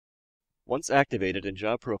Once activated and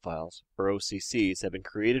job profiles, or OCCs, have been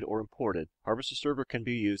created or imported, Harvester Server can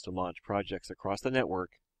be used to launch projects across the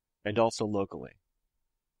network and also locally.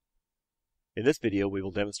 In this video, we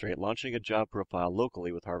will demonstrate launching a job profile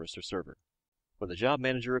locally with Harvester Server. When the job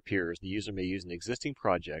manager appears, the user may use an existing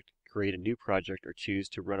project, create a new project, or choose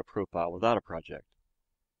to run a profile without a project.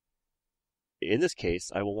 In this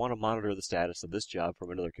case, I will want to monitor the status of this job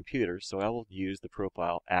from another computer, so I will use the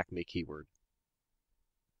profile Acme keyword.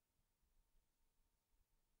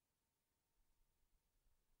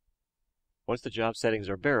 Once the job settings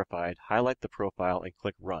are verified, highlight the profile and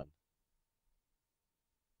click Run.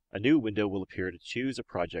 A new window will appear to choose a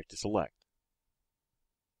project to select.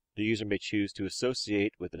 The user may choose to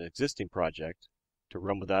associate with an existing project, to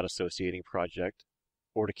run without associating project,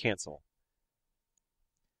 or to cancel.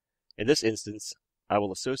 In this instance, I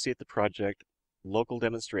will associate the project Local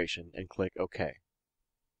Demonstration and click OK.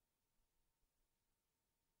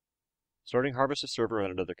 Starting Harvester Server on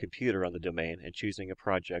another computer on the domain and choosing a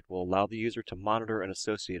project will allow the user to monitor an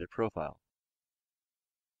associated profile.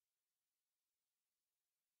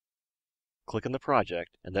 Click on the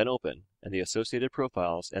project and then open, and the associated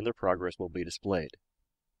profiles and their progress will be displayed.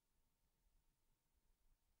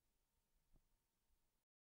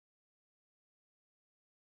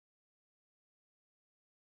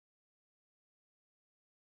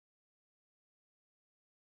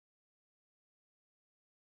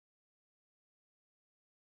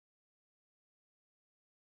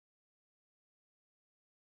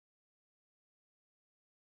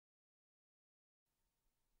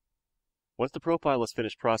 Once the profile is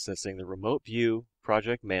finished processing, the Remote View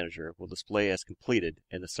Project Manager will display as completed,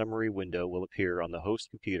 and the summary window will appear on the host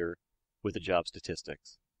computer with the job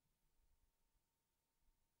statistics.